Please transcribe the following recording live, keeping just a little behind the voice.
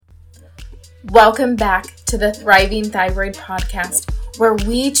Welcome back to the Thriving Thyroid podcast, where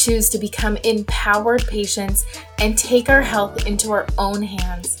we choose to become empowered patients and take our health into our own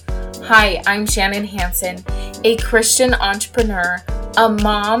hands. Hi, I'm Shannon Hansen, a Christian entrepreneur, a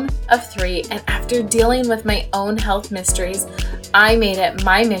mom of 3, and after dealing with my own health mysteries, I made it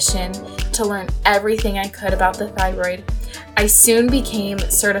my mission to learn everything I could about the thyroid. I soon became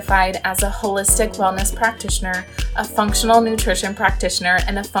certified as a holistic wellness practitioner, a functional nutrition practitioner,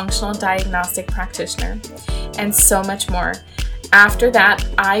 and a functional diagnostic practitioner, and so much more. After that,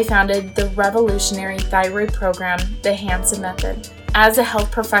 I founded the revolutionary thyroid program, the Hansen Method. As a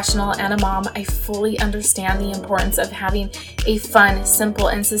health professional and a mom, I fully understand the importance of having a fun, simple,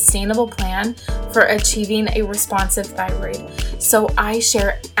 and sustainable plan for achieving a responsive thyroid. So I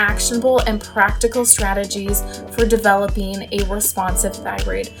share actionable and practical strategies for developing a responsive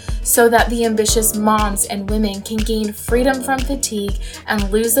thyroid so that the ambitious moms and women can gain freedom from fatigue and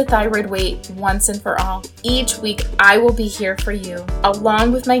lose the thyroid weight once and for all. Each week, I will be here for you.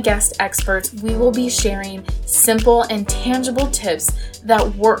 Along with my guest experts, we will be sharing simple and tangible tips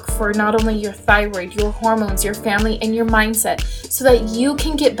that work for not only your thyroid, your hormones, your family, and your mindset so that you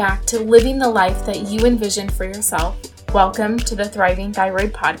can get back to living the life that you envisioned for yourself. Welcome to the Thriving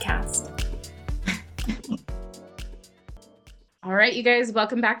Thyroid podcast. All right, you guys,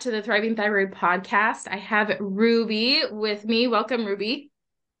 welcome back to the Thriving Thyroid podcast. I have Ruby with me. Welcome, Ruby.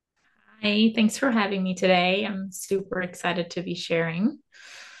 Hi, thanks for having me today. I'm super excited to be sharing.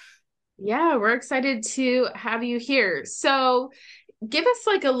 Yeah, we're excited to have you here. So give us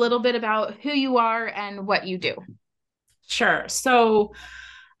like a little bit about who you are and what you do. Sure. So,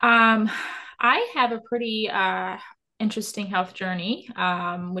 I have a pretty interesting health journey,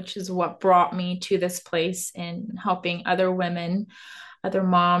 which is what brought me to this place in helping other women, other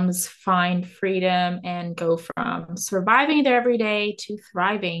moms find freedom and go from surviving their everyday to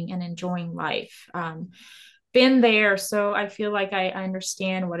thriving and enjoying life. Been there, so I feel like I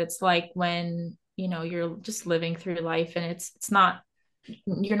understand what it's like when you're just living through life and it's not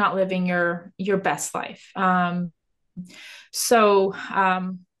you're not living your best life. So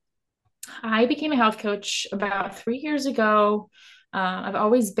I became a health coach about 3 years ago. I've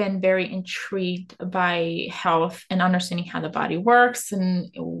always been very intrigued by health and understanding how the body works and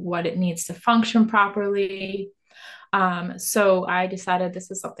what it needs to function properly. So I decided this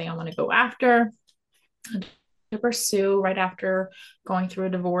is something I want to go after, to pursue right after going through a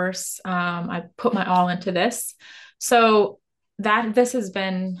divorce. I put my all into this. So that this has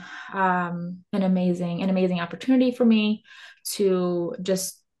been an amazing opportunity for me to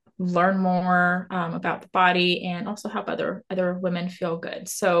just learn more about the body and also help other women feel good.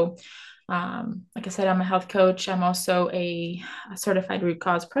 So like I said, I'm a health coach. I'm also a certified root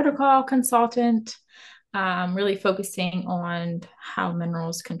cause protocol consultant, really focusing on how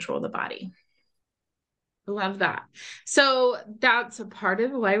minerals control the body. Love that. So that's a part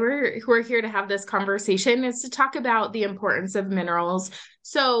of why we're here to have this conversation is to talk about the importance of minerals.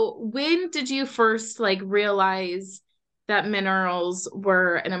 So when did you first like realize that minerals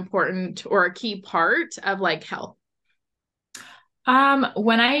were an important or a key part of like health?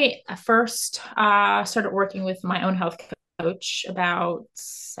 When I first started working with my own health coach about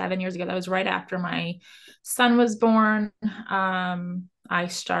 7 years ago, that was right after my son was born. I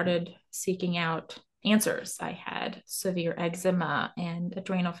started seeking out answers. I had severe eczema and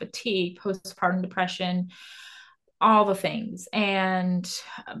adrenal fatigue, postpartum depression, all the things. And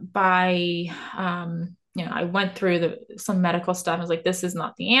by I went through some medical stuff. I was like, this is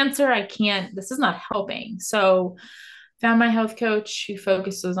not the answer. I can't, this is not helping. So found my health coach who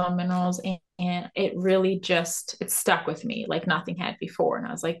focuses on minerals, and it really just it stuck with me like nothing had before. And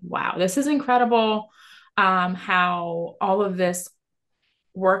I was like, wow, this is incredible, how all of this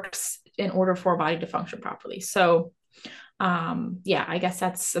works in order for a body to function properly. So yeah, I guess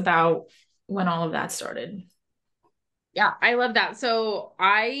that's about when all of that started. Yeah, I love that. So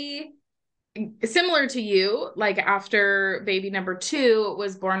similar to you, like after baby number 2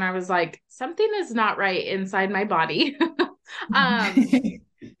 was born, I was like, something is not right inside my body. Um,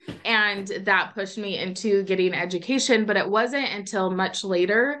 and that pushed me into getting education, but it wasn't until much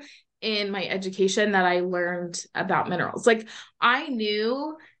later in my education that I learned about minerals. Like I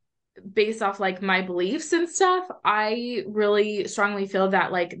knew based off like my beliefs and stuff, I really strongly feel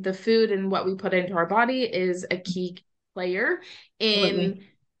that like the food and what we put into our body is a key player Absolutely. in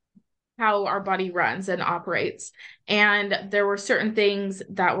how our body runs and operates. And there were certain things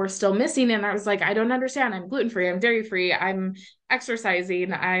that were still missing. And I was like, I don't understand. I'm gluten-free, I'm dairy-free, I'm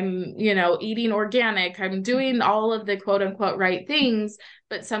exercising, I'm, eating organic, I'm doing all of the quote unquote right things,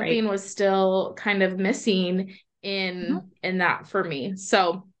 but something Right. was still kind of missing in that for me.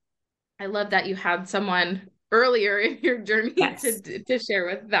 So I love that you had someone earlier in your journey Yes. to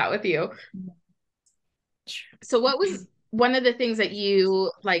share with you. So what was one of the things that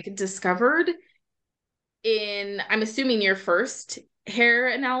you like discovered in, I'm assuming, your first hair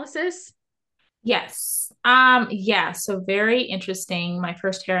analysis? Yes. Yeah, so very interesting. My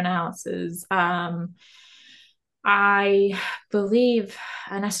first hair analysis. I believe,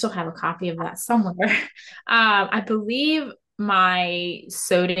 and I still have a copy of that somewhere. I believe my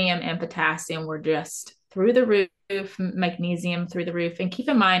sodium and potassium were just through the roof, magnesium through the roof. And keep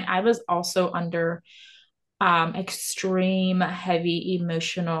in mind, I was also under extreme heavy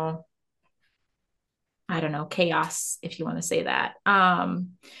emotional, I don't know, chaos, if you want to say that.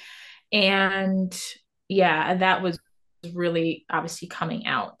 And yeah, that was really obviously coming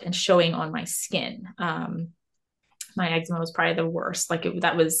out and showing on my skin. My eczema was probably the worst. Like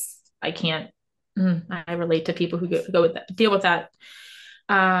that was, I can't, I relate to people who go with that, deal with that.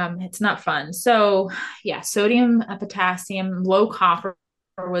 It's not fun. So yeah, sodium, potassium, low copper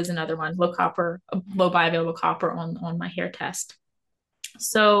was another one. Low copper, low bioavailable copper on my hair test.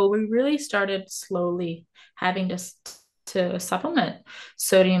 So we really started slowly having to supplement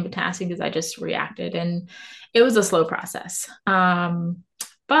sodium and potassium because I just reacted, and it was a slow process.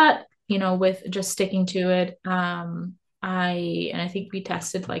 But with just sticking to it, I think we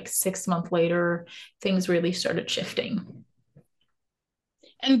tested like 6 months later, things really started shifting.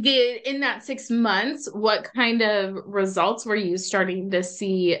 And in that 6 months, what kind of results were you starting to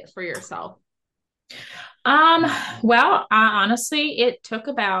see for yourself? Um, well, honestly, it took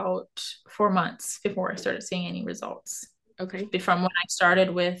about 4 months before I started seeing any results. Okay. From when I started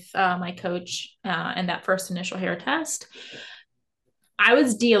with my coach and that first initial hair test, I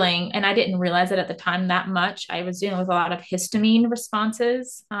was dealing, and I didn't realize it at the time that much. I was dealing with a lot of histamine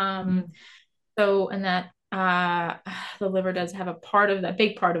responses. So, and that the liver does have a part of that,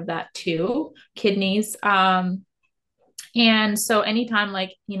 big part of that too, kidneys. And so anytime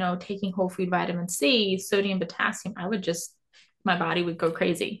like, taking whole food vitamin C, sodium, potassium, my body would go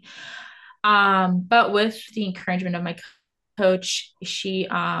crazy. But with the encouragement of my coach, she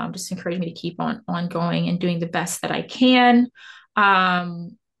just encouraged me to keep on going and doing the best that I can.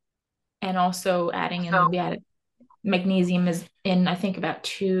 And also adding in, we added magnesium is in, I think about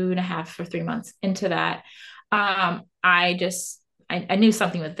 2.5 or 3 months into that. I knew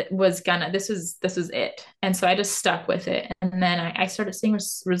something this was it. And so I just stuck with it. And then I started seeing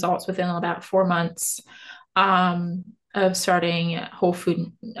results within about 4 months of starting whole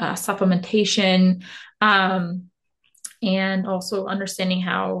food supplementation, and also understanding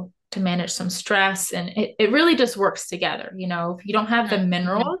how to manage some stress. And it really just works together. If you don't have the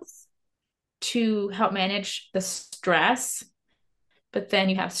minerals to help manage the stress, but then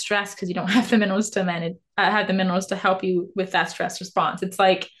you have stress because you don't have the minerals to manage, have the minerals to help you with that stress response. It's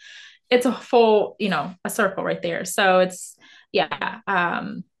like, it's a full, a circle right there. So it's, yeah.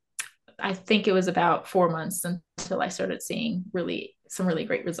 I think it was about 4 months until I started seeing some really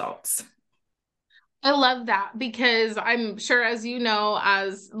great results. I love that because I'm sure, as you know,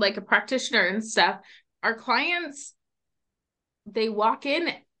 as like a practitioner and stuff, our clients, they walk in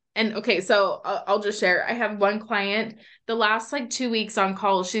and okay, so I'll just share. I have one client, the last like 2 weeks on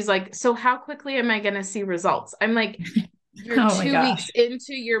call, she's like, so how quickly am I going to see results? I'm like, you're Oh my 2 weeks gosh.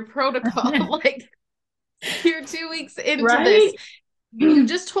 into your protocol. Like, you're 2 weeks into this. Right? You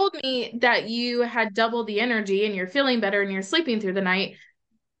just told me that you had double the energy and you're feeling better and you're sleeping through the night,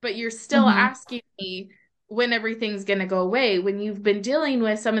 but you're still Mhm. asking me when everything's going to go away. When you've been dealing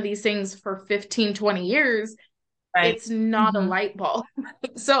with some of these things for 15, 20 years, Right. it's not a Mhm. light bulb.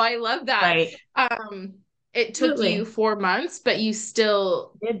 So I love that. Right. Um, it took you Absolutely. 4 months, but you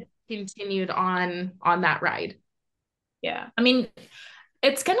still Did. continued on that ride. Yeah. I mean,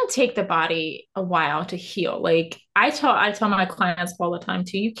 it's gonna take the body a while to heal. Like I tell my clients all the time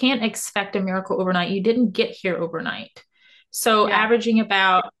too, you can't expect a miracle overnight. You didn't get here overnight. So Yeah. averaging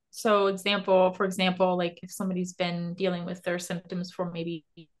for example, like if somebody's been dealing with their symptoms for maybe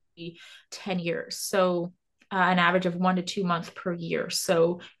 10 years. So an average of 1 to 2 months per year.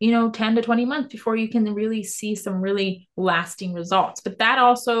 So, 10 to 20 months before you can really see some really lasting results. But that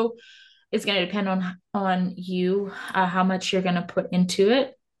also is going to depend on you, how much you're going to put into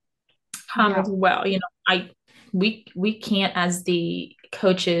it, as Yeah. well. We can't, as the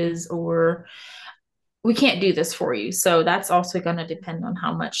coaches, or we can't do this for you. So that's also going to depend on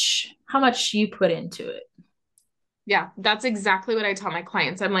how much you put into it. Yeah, that's exactly what I tell my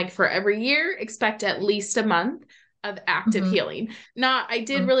clients. I'm like, for every year, expect at least a month of active Mm-hmm. healing. Not, I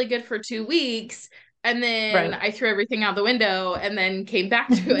did really good for 2 weeks, and then Right. I threw everything out the window and then came back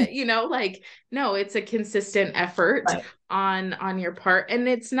to it, like no, it's a consistent effort Right. on your part. And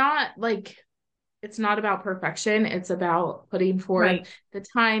it's not about perfection. It's about putting forth Right. the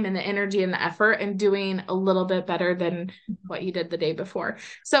time and the energy and the effort and doing a little bit better than what you did the day before.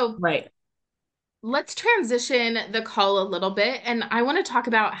 So Right. let's transition the call a little bit. And I want to talk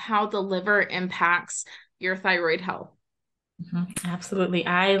about how the liver impacts your thyroid health. Absolutely.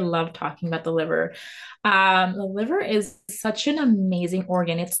 I love talking about the liver. The liver is such an amazing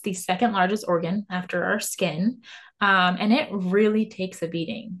organ. It's the second largest organ after our skin. And it really takes a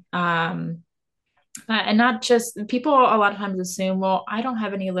beating. And not just people a lot of times assume, well, I don't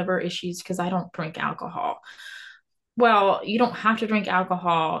have any liver issues because I don't drink alcohol. Well, you don't have to drink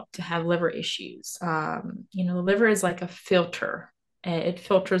alcohol to have liver issues. The liver is like a filter. It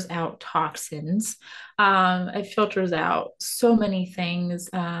filters out toxins. It filters out so many things.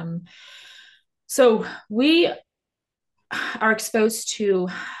 So we are exposed to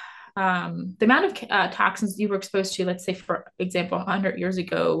the amount of toxins you were exposed to, let's say, for example, 100 years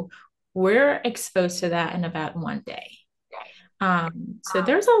ago, we're exposed to that in about one day. So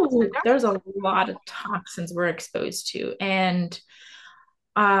there's a lot of toxins we're exposed to, and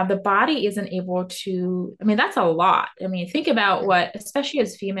the body isn't able to. I mean, that's a lot. I mean, think about what, especially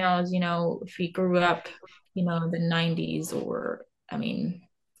as females, if we grew up, in the 90s or, I mean,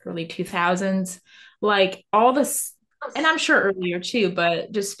 early 2000s, like all this, and I'm sure earlier too,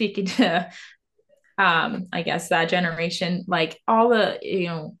 but just speaking to, I guess that generation, like all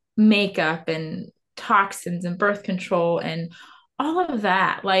the, makeup and toxins and birth control and all of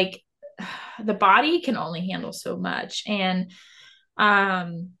that, like the body can only handle so much. And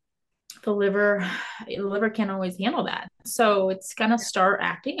um the liver can't always handle that, so it's gonna start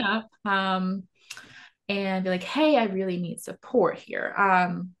acting up, and be like, hey, I really need support here.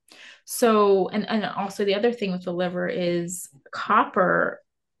 And also the other thing with the liver is copper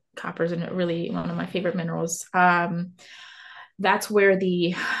is really one of my favorite minerals. That's where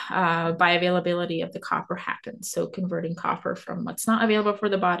the bioavailability of the copper happens. So converting copper from what's not available for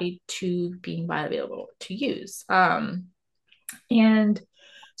the body to being bioavailable to use. And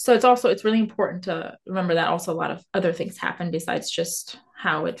so it's really important to remember that also a lot of other things happen besides just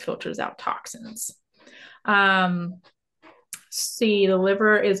how it filters out toxins. Um, See, the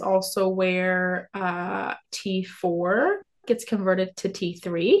liver is also where T4 gets converted to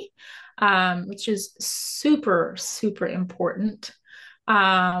T3, which is super, super important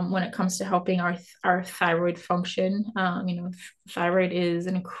when it comes to helping our thyroid function. Thyroid is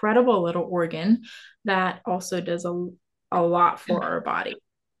an incredible little organ that also does a lot for our body.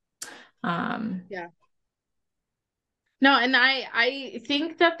 Um, Yeah. No, and I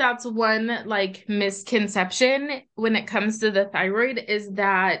think that that's one like misconception when it comes to the thyroid is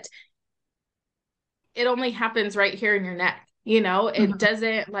that it only happens right here in your neck. It mhm,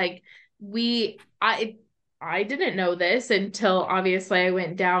 doesn't like we I didn't know this until obviously I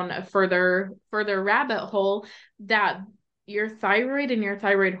went down a further rabbit hole that your thyroid and your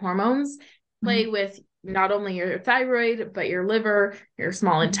thyroid hormones play mhm, with not only your thyroid but your liver, your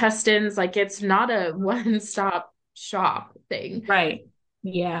small mhm. intestines. Like it's not a one-stop shop thing. Right.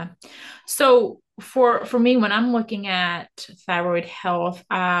 Yeah. So for me, when I'm looking at thyroid health,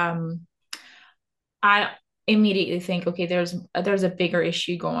 I immediately think, okay, there's a bigger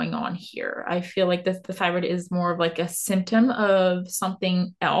issue going on here. I feel like the thyroid is more of like a symptom of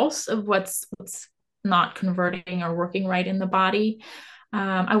something else, of what's not converting or working right in the body.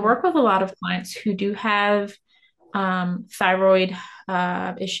 I work with a lot of clients who do have thyroid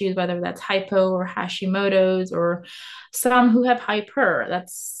issues, whether that's hypo or Hashimoto's, or some who have hyper.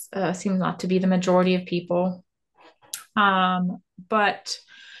 That's seems not to be the majority of people. Um, but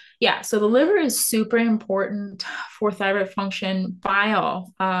yeah, so the liver is super important for thyroid function.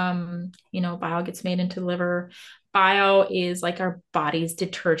 Bile gets made into the liver. Bile is like our body's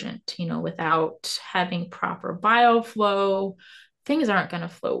detergent. Without having proper bile flow, things aren't going to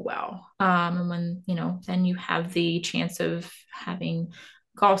flow well. And when, then you have the chance of having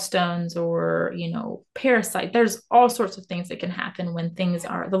gallstones or, parasite. There's all sorts of things that can happen when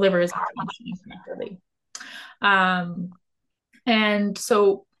the liver isn't functioning properly. Um, and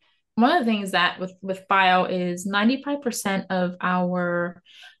so one of the things that with bile is 95% of our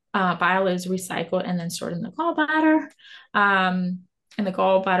bile is recycled and then stored in the gallbladder. And the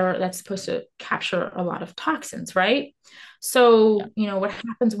gallbladder, that's supposed to capture a lot of toxins, right? So, what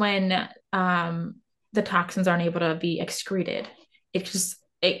happens when the toxins aren't able to be excreted?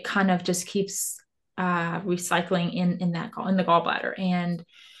 It kind of just keeps recycling in the gallbladder. And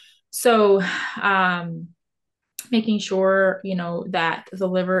so making sure, that the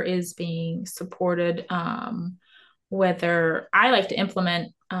liver is being supported. Whether I like to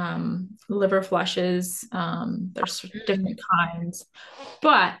implement liver flushes, there's Mm. different kinds,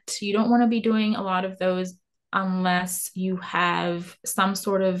 but you don't want to be doing a lot of those unless you have some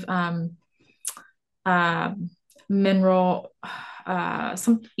sort of um, mineral,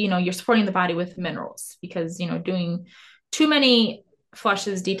 you're supporting the body with minerals because, doing too many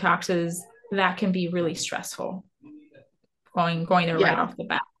flushes, detoxes, that can be really stressful going there right Yeah. off the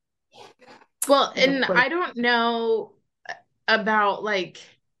bat. Well, The and first, I don't know about like,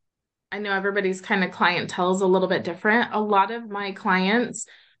 I know everybody's kind of clientele is a little bit different. A lot of my clients,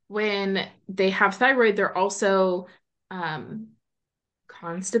 when they have thyroid, they're also um,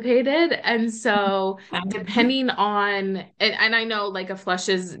 constipated. And so, depending on, and I know like a flush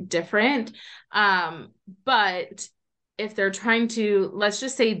is different, but if they're trying to, let's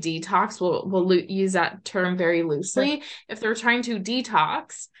just say detox, we'll use that term very loosely. If they're trying to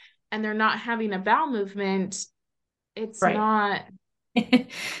detox and they're not having a bowel movement, it's right. not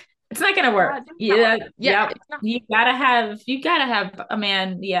It's not gonna work. not doing that Yeah, well. Yeah, yep. it's not. You gotta have a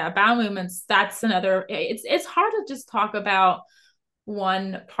man, yeah, bowel movements. That's another, it's hard to just talk about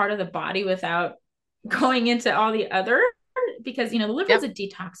one part of the body without going into all the other, because the liver is Yep. a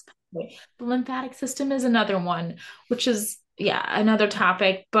detox pathway. The lymphatic system is another one, which is, yeah, another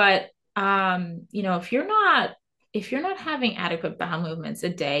topic. But if you're not having adequate bowel movements a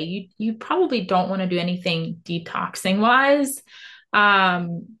day, you probably don't want to do anything detoxing wise,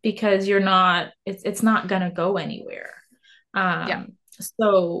 because it's not gonna go anywhere. Yeah.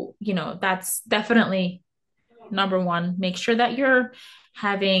 So that's definitely number one. Make sure that you're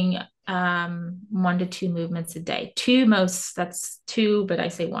having 1 to 2 movements a day. Two most, that's two, but I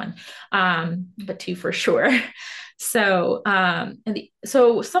say one, but two for sure. So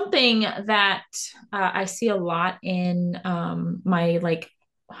something that I see a lot in my like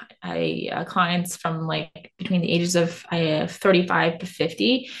clients from like between the ages of 35 to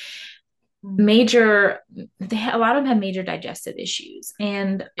 50, major a lot of them have major digestive issues,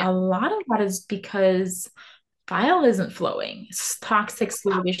 and Yeah. a lot of that is because bile isn't flowing. It's toxic,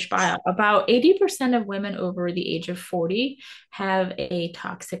 sluggish bile. About 80% of women over the age of 40 have a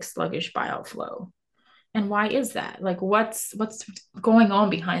toxic, sluggish bile flow. And why is that? Like, what's going on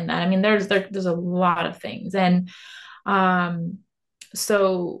behind that? I mean, there's a lot of things. And um,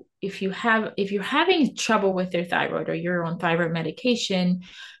 so if you're having trouble with your thyroid or you're on thyroid medication,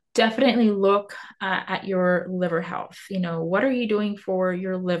 definitely look at your liver health. What are you doing for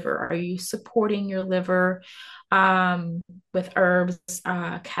your liver? Are you supporting your liver with herbs,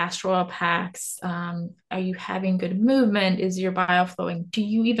 castor oil packs? Are you having good movement? Is your bile flowing? Do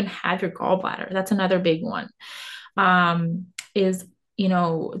you even have your gallbladder? That's another big one. Is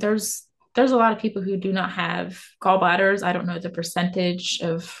there's a lot of people who do not have gallbladders. I don't know the percentage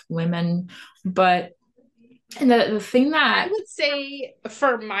of women, but and the thing I that would say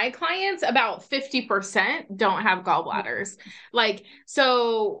for my clients, about 50% don't have gallbladders. Like,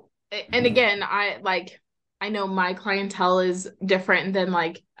 so, and again, I know my clientele is different than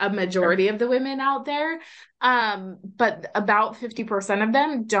like a majority of the women out there. But about 50% of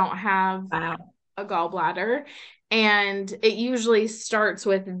them don't have wow. a gallbladder. And it usually starts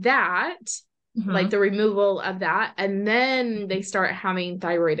with that, like Mhm. the removal of that, and then they start having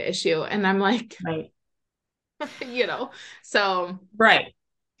thyroid issue. And I'm like, Right. you know, so Right.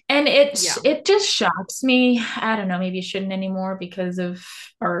 And it yeah. it just shocks me. I don't know, maybe it shouldn't anymore because of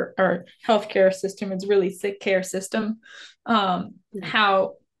our healthcare system. It's really sick care system.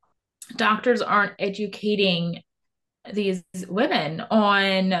 How doctors aren't educating these women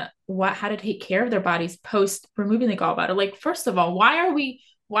on how to take care of their bodies post removing the gallbladder. Like, first of all, why are we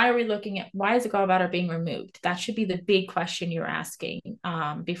looking at why is the gallbladder being removed? That should be the big question you're asking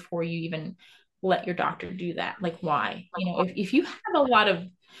before you even let your doctor do that. Like, why? If you have a lot of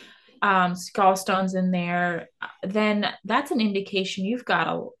gallstones in there, then that's an indication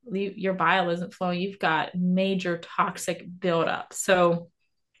your bile isn't flowing. You've got major toxic buildup. So,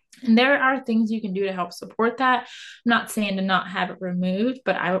 and there are things you can do to help support that. I'm not saying to not have it removed,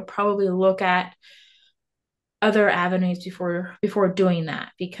 but I would probably look at other avenues before doing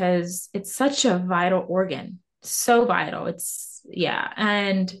that, because it's such a vital organ. So vital. It's, yeah.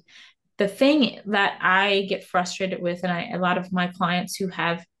 And the thing that I get frustrated with, and a lot of my clients who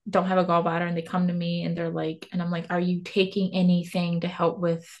don't have a gallbladder and they come to me and I'm like, are you taking anything to help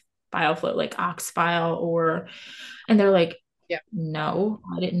with bile flow, like ox bile and they're like, Yeah. no,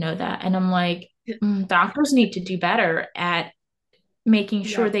 I didn't know that. And I'm like, doctors need to do better at making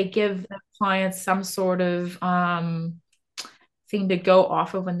sure Yeah. they give their clients some sort of thing to go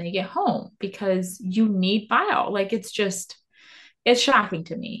off of when they get home because you need bile. Like it's shocking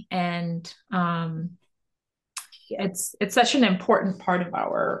to me. And it's such an important part of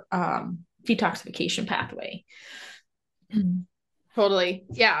our detoxification pathway. Totally.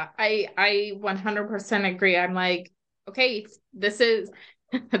 Yeah, I 100% agree. I'm like, okay, this is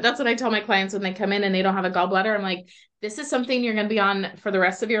that's what I tell my clients when they come in and they don't have a gallbladder. I'm like, this is something you're going to be on for the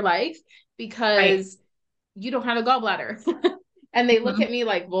rest of your life Right. because you don't have a gallbladder. And they look Mhm. at me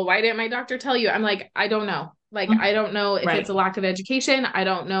like, well, why didn't my doctor tell you? I'm like, I don't know. Like, I don't know if it's Right. a lack of education. I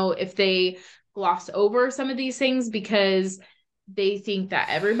don't know if they gloss over some of these things because they think that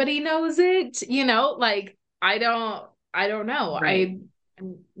everybody knows it, like I don't know. Right.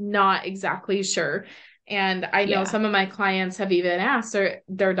 I'm not exactly sure. And I know Yeah. some of my clients have even asked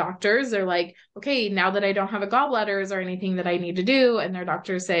their doctors, they're like, okay, now that I don't have a gallbladder, is there anything that I need to do? And their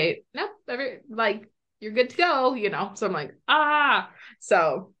doctors say, nope, like you're good to go. So I'm like,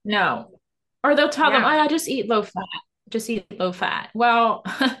 so No. Or they'll tell them, oh, yeah, I just eat low fat. Just eat low fat. Well,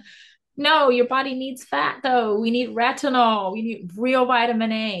 no, your body needs fat though. We need retinol. We need real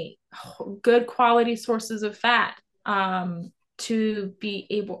vitamin A, good quality sources of fat to be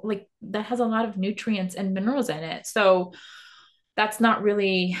able, like, that has a lot of nutrients and minerals in it. So that's not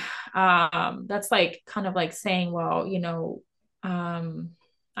really, that's like kind of like saying, well,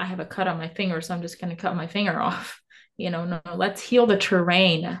 I have a cut on my finger, so I'm just going to cut my finger off. No, let's heal the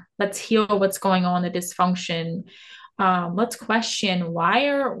terrain. Let's heal what's going on, the dysfunction. Let's question why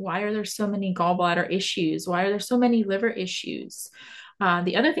are there so many gallbladder issues? Why are there so many liver issues?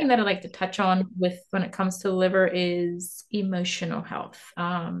 The other yeah, thing that I like to touch on with when it comes to the liver is emotional health.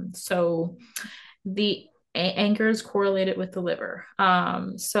 So the anger is correlated with the liver.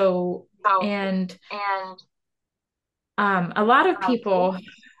 And and a lot of people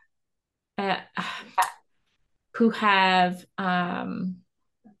uh, who have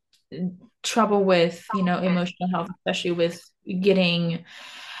trouble with, emotional health, especially with getting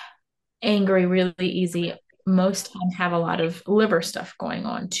angry really easy, most time have a lot of liver stuff going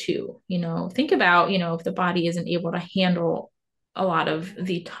on too. Think about, if the body isn't able to handle a lot of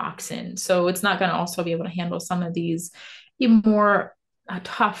the toxin. So it's not going to also be able to handle some of these more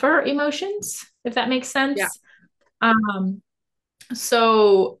tougher emotions, if that makes yeah, sense. Um,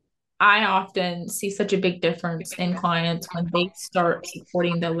 so I often see such a big difference in clients when they start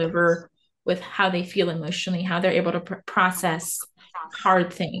supporting the liver with how they feel emotionally, how they're able to process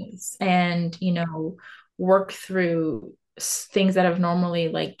hard things and, work through things that have normally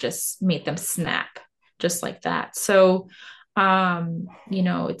like just made them snap just like that. So,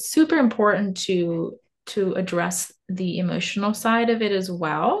 it's super important to address the emotional side of it as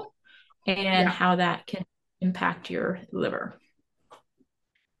well and yeah. how that can impact your liver.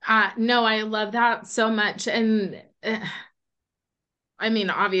 No, I love that so much. And I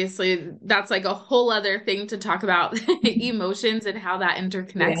mean, obviously, that's like a whole other thing to talk about emotions and how that Yeah,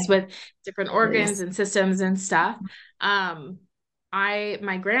 interconnects with different it organs is. and systems and stuff. Um,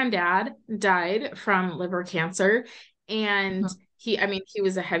 my granddad died from liver cancer, and I mean, he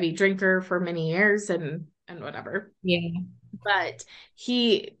was a heavy drinker for many years and whatever, Yeah. but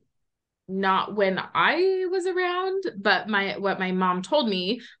he not when I was around, but what my mom told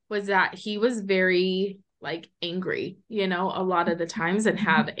me was that he was very like angry, a lot of the times and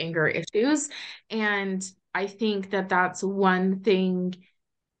had anger issues. And I think that that's one thing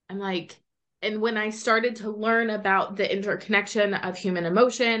I'm like, and when I started to learn about the interconnection of human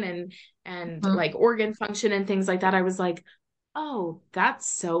emotion and Mhm. like organ function and things like that, I was like, oh, that's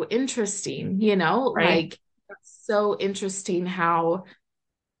so interesting, Right. like that's so interesting how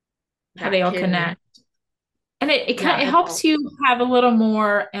How they that all can, connect. And it kind yeah, of it it helps all. you have a little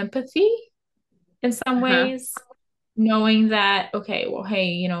more empathy in some Uh-huh. ways, knowing that, okay, well,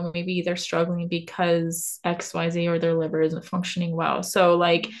 hey, maybe they're struggling because XYZ or their liver isn't functioning well. So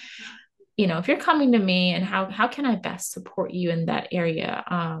like, if you're coming to me and how can I best support you in that area?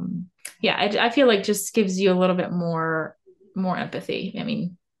 Yeah, I feel like just gives you a little bit more empathy. I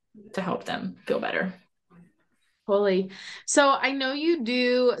mean, to help them feel better. Totally. So I know you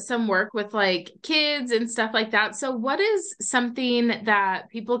do some work with like kids and stuff like that. So what is something that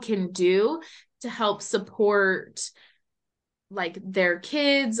people can do to help support like their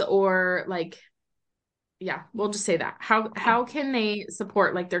kids or like, yeah, we'll just say that. How can they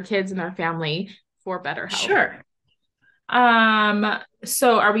support like their kids and their family for better health? Sure.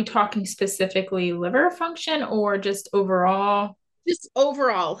 So are we talking specifically liver function or just overall? Just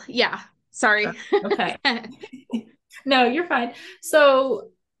overall. Yeah. Sure. Sorry. Okay. No, you're fine. So,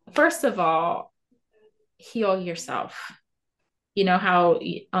 first of all, heal yourself. You know how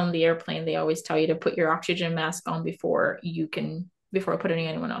on the airplane they always tell you to put your oxygen mask on before putting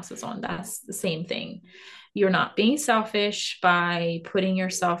anyone else's on. That's the same thing. You're not being selfish by putting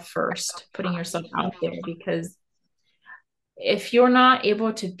yourself first, putting yourself out there, because if you're not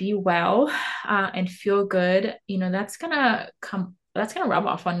able to be well and feel good, that's gonna rub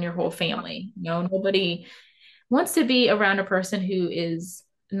off on your whole family. Nobody wants to be around a person who is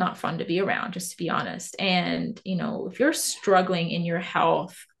not fun to be around, just to be honest. And, if you're struggling in your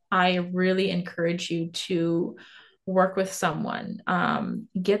health, I really encourage you to work with someone,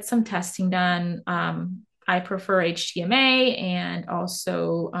 get some testing done. I prefer HTMA and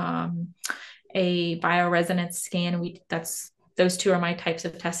also a bioresonance scan. Those two are my types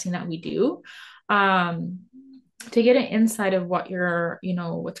of testing that we do. To get an insight of what's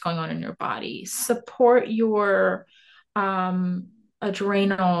going on in your body. Support your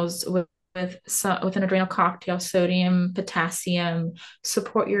adrenals with an adrenal cocktail, sodium, potassium.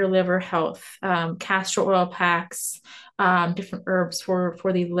 Support your liver health. Castor oil packs, different herbs for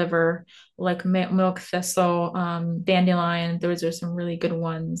the liver, like milk thistle, dandelion. Those are some really good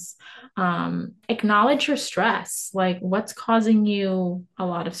ones. Acknowledge your stress. Like, what's causing you a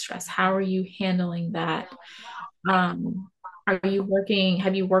lot of stress? How are you handling that? Um, have you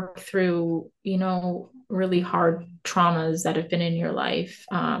worked through, really hard traumas that have been in your life?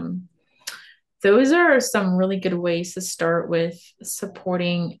 Those are some really good ways to start with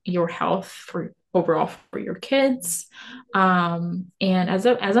supporting your health for overall for your kids. And as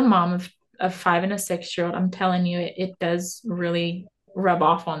a mom of 5 and a 6-year-old, I'm telling you, it does really rub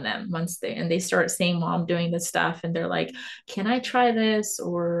off on them once they start seeing mom doing this stuff, and they're like, can I try this?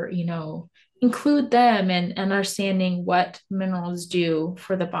 Or, include them and understanding what minerals do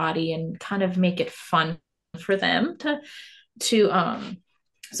for the body and kind of make it fun for them to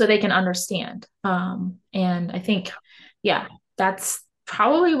so they can understand. And I think, yeah, that's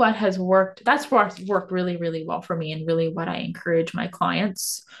probably what has worked. That's what's worked really, really well for me, and really what I encourage my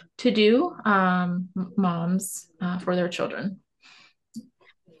clients to do, moms, for their children.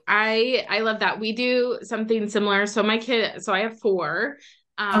 I love that. We do something similar. So I have four,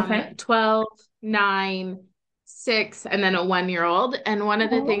 Okay. 12, 9, 6, and then a 1-year-old. And one of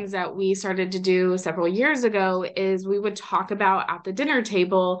the Oh. things that we started to do several years ago is we would talk about at the dinner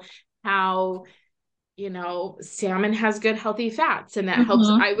table how, salmon has good healthy fats, and that helps.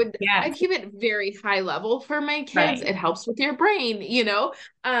 Mhm. I Yes. keep it very high level for my kids. Right. It helps with your brain.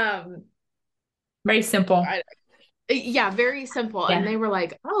 Um, Very simple. I, yeah, very simple. And Yeah. they were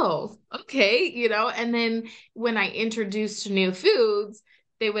like, oh, okay. And then when I introduced new foods,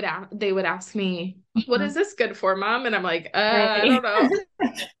 they would ask me, what is Mhm. this good for, mom? And I'm like, I don't Right. know.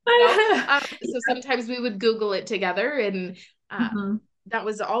 So sometimes we would Google it together. And Mhm. that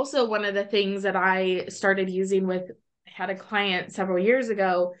was also one of the things that I started using I had a client several years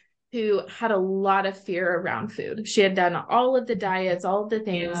ago who had a lot of fear around food. She had done all of the diets, all of the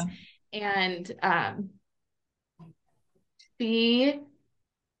things, Yeah. and she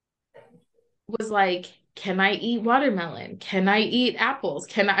was like, can I eat watermelon? Can I eat apples?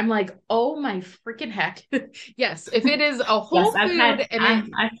 I'm like, oh my freaking heck. Yes, if it is a Yes, whole food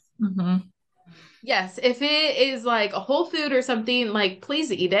and mhm. yes, if it is like a whole food or something, like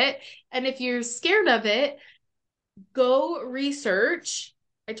please eat it. And if you're scared of it, go research.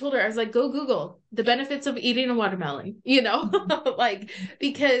 I told her, I was like, go Google the benefits of eating a watermelon, like,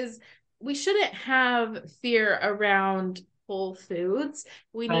 because we shouldn't have fear around whole foods.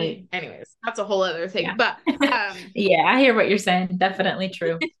 Right. Anyways, that's a whole other thing. Yeah. But Yeah, I hear what you're saying. Definitely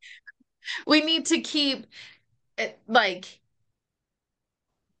true. we need to keep it like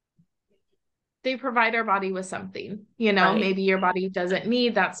they provide our body with something, Right. maybe your body doesn't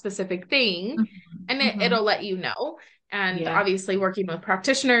need that specific thing, Mhm. and Mhm. it'll let you know. And Yeah. obviously working with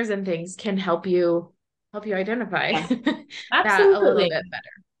practitioners and things can help you identify Yeah. that a little Absolutely. bit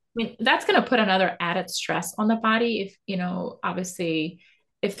better. I mean, that's going to put another added stress on the body. If, obviously,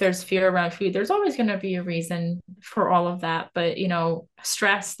 if there's fear around food, there's always going to be a reason for all of that. But,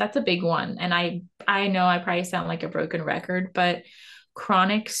 stress, that's a big one. And I know I probably sound like a broken record, but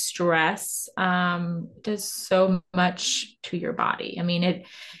chronic stress does so much to your body. I mean,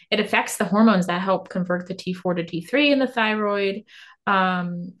 it affects the hormones that help convert the T4 to T3 in the thyroid.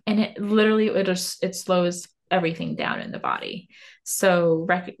 And it slows everything down in the body. So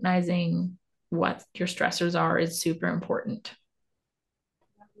recognizing what your stressors are is super important.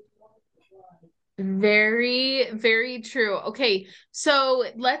 Very, very true. Okay, so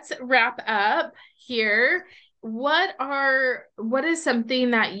let's wrap up here. What is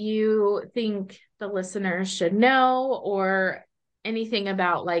something that you think the listeners should know, or anything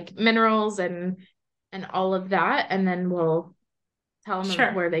about like minerals and all of that? And then we'll tell them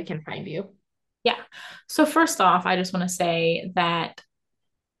Sure. where they can find you. Yeah. So first off, I just want to say that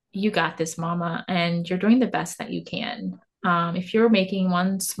you got this, mama, and you're doing the best that you can. If you're making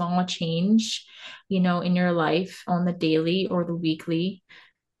one small change, in your life on the daily or the weekly,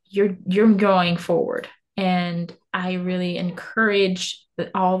 you're going forward. And I really encourage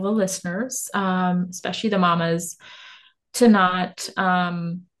all the listeners, especially the mamas, to not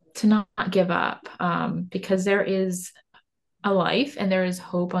give up, because there is a life and there is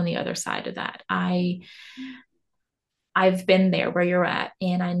hope on the other side of that. I've been there where you're at,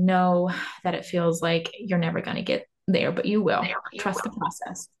 and I know that it feels like you're never going to get there, but you will. Trust the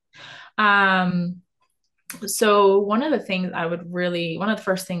process. Um, so one of the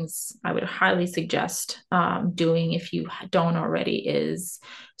first things I would highly suggest doing, if you don't already, is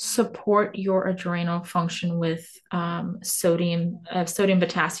support your adrenal function with sodium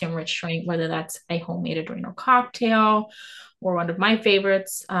potassium rich drink, whether that's a homemade adrenal cocktail or one of my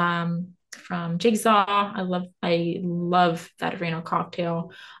favorites from Jigsaw. I love that adrenal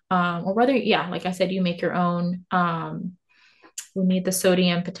cocktail. Or whether, yeah, like I said, you make your own. We need the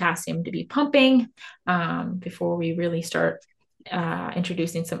sodium, potassium to be pumping before we really start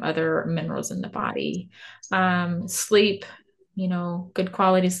introducing some other minerals in the body. Sleep, good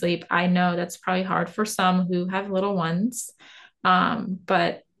quality sleep. I know that's probably hard for some who have little ones,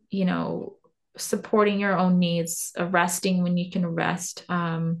 but, supporting your own needs, resting when you can rest,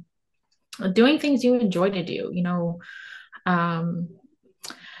 doing things you enjoy to do, um,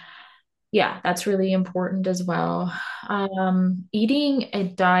 yeah, that's really important as well. Eating a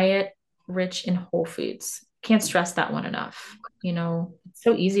diet rich in whole foods. Can't stress that one enough. It's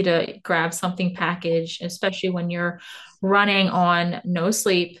so easy to grab something packaged, especially when you're running on no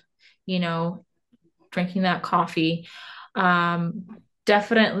sleep, you know, drinking that coffee.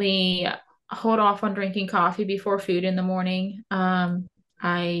 Definitely hold off on drinking coffee before food in the morning.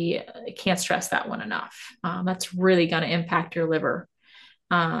 I can't stress that one enough. That's really going to impact your liver.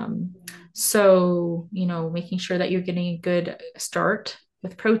 um, so, making sure that you're getting a good start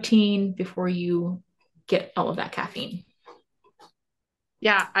with protein before you get all of that caffeine.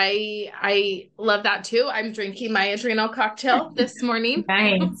 Yeah, I love that too. I'm drinking my adrenal cocktail this morning.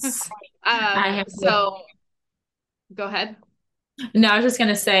 Nice. I have So go ahead. no, I was just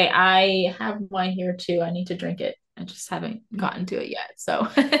gonna say I have mine here too. I need to drink it. I just haven't gotten to it yet. So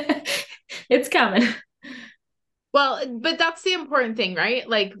it's coming. Well, but that's the important thing, right?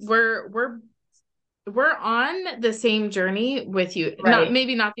 Like we're on the same journey with you. Not Right.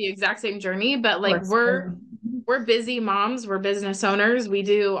 maybe not the exact same journey, but Of like course. we're busy moms, we're business owners, we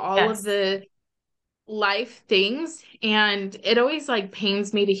do all of Yes. the life things, and it always like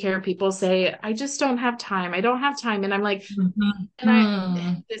pains me to hear people say, I just don't have time. I don't have time. And I'm like, and I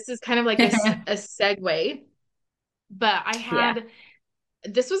Mhm. this is kind of like a segue, but I Yeah. had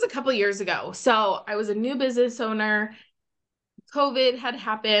this was a couple years ago. So I was a new business owner. COVID had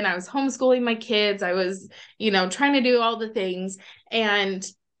happened. I was homeschooling my kids. I was, trying to do all the things. And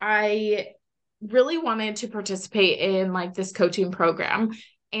I really wanted to participate in like this coaching program.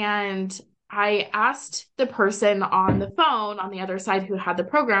 And I asked the person on the phone on the other side who had the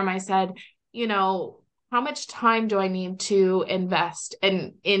program, I said, how much time do I need to invest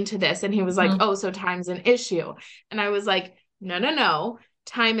into this? And he was like, Mhm. oh, so time's an issue. And I was like, no, no, no.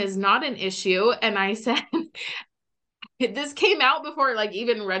 Time is not an issue. And I said, this came out before it like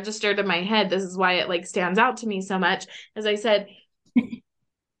even registered in my head. This is why it like stands out to me so much. As I said,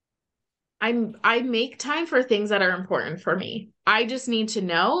 I make time for things that are important for me. I just need to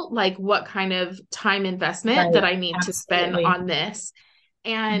know like what kind of time investment that Right. I need to spend Absolutely. on this.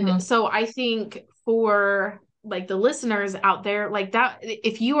 And Mhm. so I think for like the listeners out there, like that,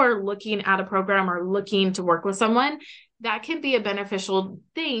 if you are looking at a program or looking to work with someone, that can be a beneficial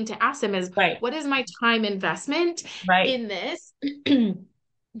thing to ask them is Right. what is my time investment Right. in this?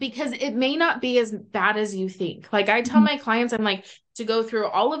 Because it may not be as bad as you think. Like I tell Mhm. my clients, I'm like, to go through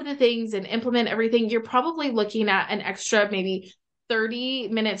all of the things and implement everything, you're probably looking at an extra maybe 30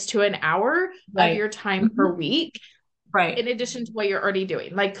 minutes to an hour of Right. your time per Mhm. week, in Right. addition to what you're already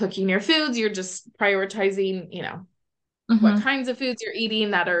doing, like cooking your foods. You're just prioritizing, what Hmm. kinds of foods you're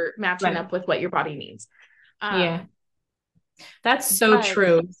eating that are matching Right. up with what your body needs. Yeah. Um, That's so but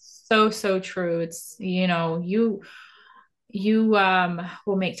true. So, so true. It's, you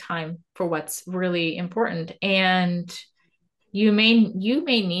will make time for what's really important. And you may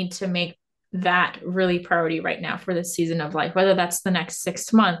need to make that really priority right now for this season of life, whether that's the next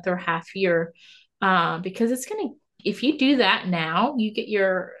 6 month or half year. Because if you do that now, you get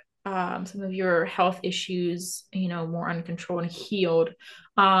some of your health issues, more under control and healed.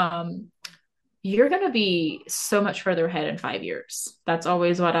 Um, you're going to be so much further ahead in 5 years. That's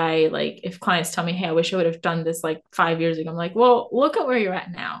always what I like. If clients tell me, hey, I wish I would have done this like 5 years ago, I'm like, well, look at where you're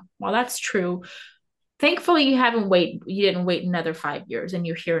at now. Well, that's true. Thankfully, you didn't wait another 5 years and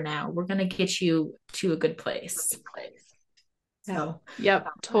you're here now. We're going to get you to a good place. So, Yep,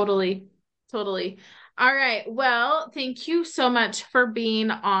 totally. Totally. All right. Well, thank you so much for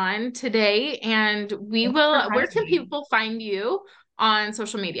being on today. And where can people find you on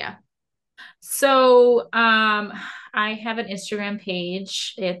social media? So, I have an Instagram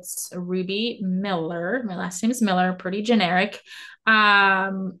page. It's Ruby Miller. My last name is Miller, pretty generic. I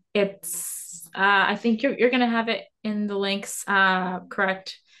think you're gonna have it in the links,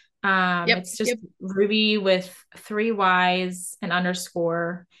 correct? Yep. It's just Ruby with 3 Y's, an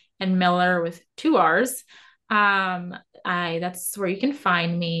underscore, and Miller with 2 R's. That's where you can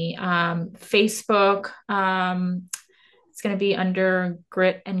find me. Facebook, it's going to be under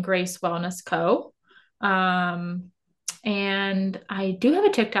Grit and Grace Wellness Co. And I do have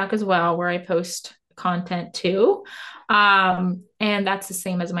a TikTok as well where I post content too. And that's the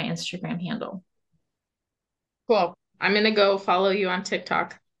same as my Instagram handle. Cool. I'm going to go follow you on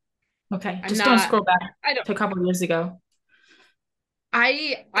TikTok. Okay. Don't scroll back to a couple of years ago.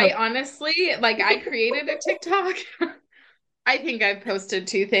 I honestly, like, I created a TikTok. I think I've posted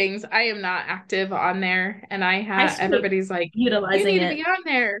 2 things. I am not active on there, and everybody's like, utilizing you need to be on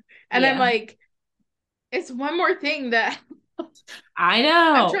there. And I'm like, it's one more thing that I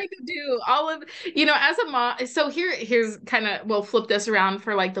know. I'm trying to do all of, as a mom. So here's kind of, we'll flip this around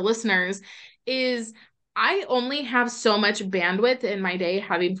for like the listeners, is I only have so much bandwidth in my day,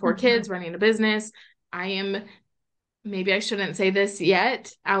 having 4 kids, running a business. Maybe I shouldn't say this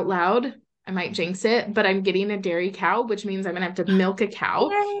yet out loud. I might jinx it, but I'm getting a dairy cow, which means I'm going to have to milk a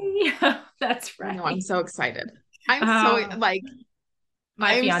cow. Yay! That's right. No, I'm so excited. My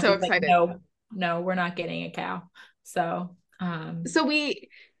fiance so excited. Like, no, we're not getting a cow. So we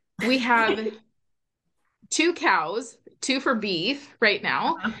have 2 cows, 2 for beef right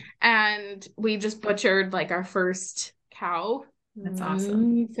now. And we just butchered like our first cow. That's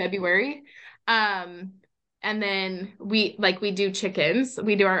awesome. February. And then we do chickens.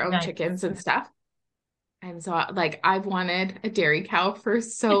 We do our own chickens and stuff. And so like I've wanted a dairy cow for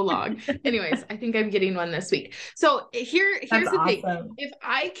so long. Anyways, I think I'm getting one this week. So here's the thing. If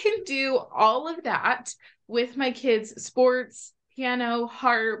I can do all of that with my kids, sports, piano,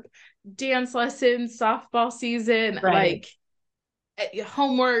 harp, dance lessons, softball season, like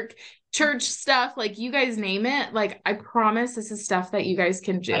homework, church stuff, like you guys name it, like I promise this is stuff that you guys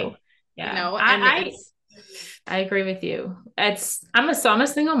can do. Yeah. I agree with you. I'm a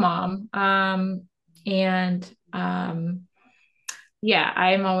single mom. I'm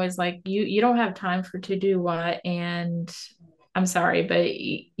always like, you don't have time to do what, and I'm sorry, but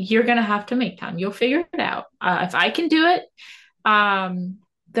you're going to have to make time. You'll figure it out. If I can do it,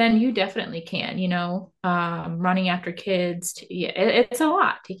 then you definitely can, running after kids. It's a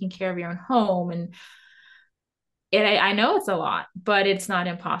lot, taking care of your own home. And I know it's a lot, but it's not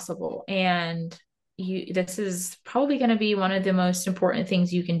impossible. And this is probably going to be one of the most important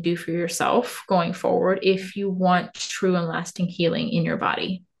things you can do for yourself going forward if you want true and lasting healing in your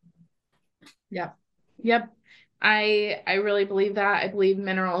body. Yep. I really believe that. I believe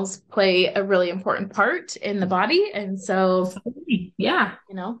minerals play a really important part in the body. And so,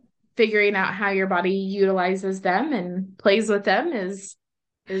 figuring out how your body utilizes them and plays with them is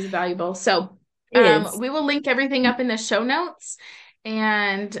valuable. So we will link everything up in the show notes,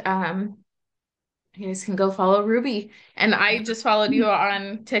 and you guys can go follow Ruby. And I just followed you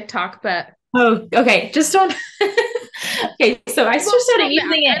on TikTok, but okay, just don't. Okay, so I started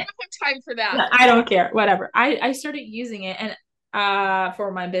using it. I don't have time for that. I don't care. Whatever. I started using it and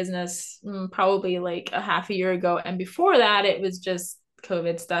for my business probably like a half a year ago, and before that it was just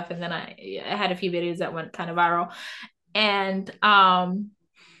COVID stuff, and then I had a few videos that went kind of viral, and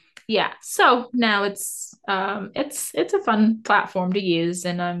so now it's a fun platform to use,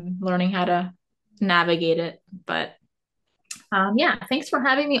 and I'm learning how to navigate it. But thanks for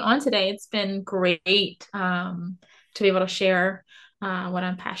having me on today. It's been great to be able to share what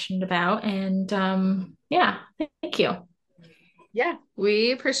I'm passionate about, and thank you. Yeah,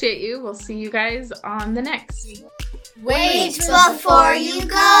 we appreciate you. We'll see you guys on the next. Wait before you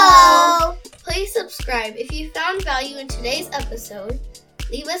go! Please subscribe if you found value in today's episode.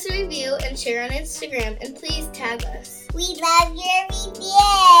 Leave us a review and share on Instagram, and please tag us. We love your review.